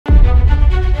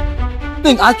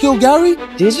Think I killed Gary?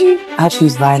 Did you? I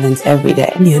choose violence every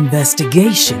day. The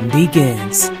investigation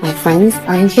begins. My friends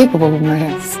are incapable of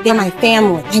murder. They're my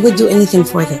family. I would do anything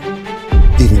for them.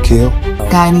 Didn't kill.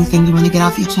 Got anything you want to get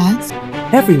off your chest?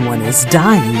 Everyone is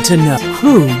dying to know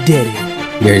who did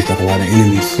it. Gary's got a lot of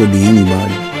enemies. Could be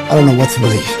anybody. I don't know what to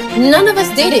believe. None of us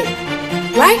did it,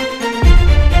 right?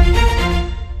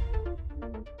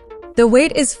 The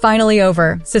wait is finally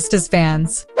over, Sistas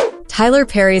fans. Tyler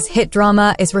Perry's hit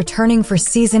drama is returning for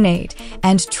season 8,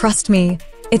 and trust me,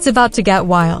 it's about to get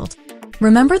wild.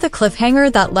 Remember the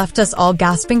cliffhanger that left us all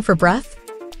gasping for breath?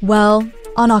 Well,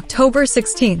 on October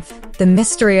 16th, the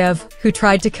mystery of who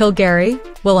tried to kill Gary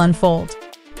will unfold.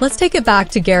 Let's take it back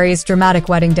to Gary's dramatic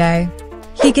wedding day.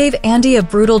 He gave Andy a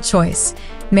brutal choice: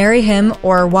 marry him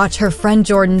or watch her friend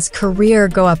Jordan's career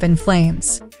go up in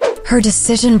flames. Her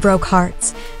decision broke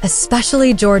hearts,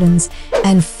 especially Jordan's,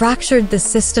 and fractured the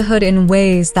sisterhood in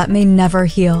ways that may never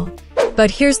heal.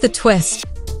 But here's the twist: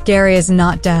 Gary is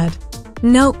not dead.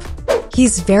 Nope,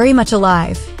 he's very much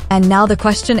alive, and now the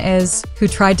question is, who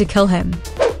tried to kill him?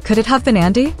 Could it have been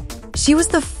Andy? She was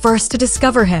the first to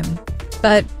discover him.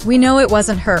 But we know it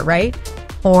wasn't her, right?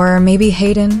 Or maybe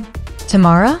Hayden?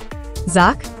 Tamara?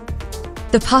 Zach?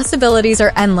 The possibilities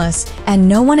are endless, and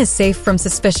no one is safe from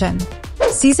suspicion.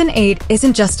 Season 8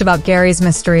 isn't just about Gary's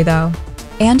mystery, though.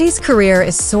 Andy's career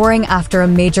is soaring after a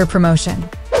major promotion.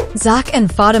 Zach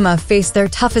and Fatima face their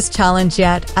toughest challenge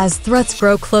yet as threats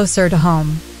grow closer to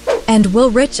home. And will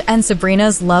Rich and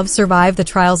Sabrina's love survive the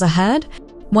trials ahead?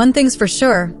 One thing's for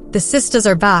sure, the Sistas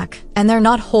are back, and they're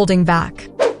not holding back.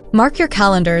 Mark your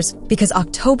calendars, because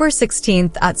October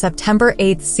 16th at September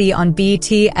 8th see on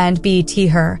BET and BET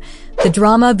Her, the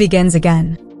drama begins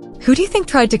again. Who do you think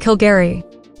tried to kill Gary?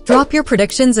 Drop your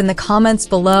predictions in the comments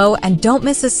below and don't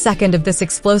miss a second of this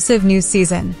explosive new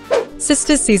season.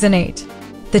 Sistas Season 8.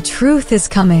 The truth is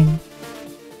coming.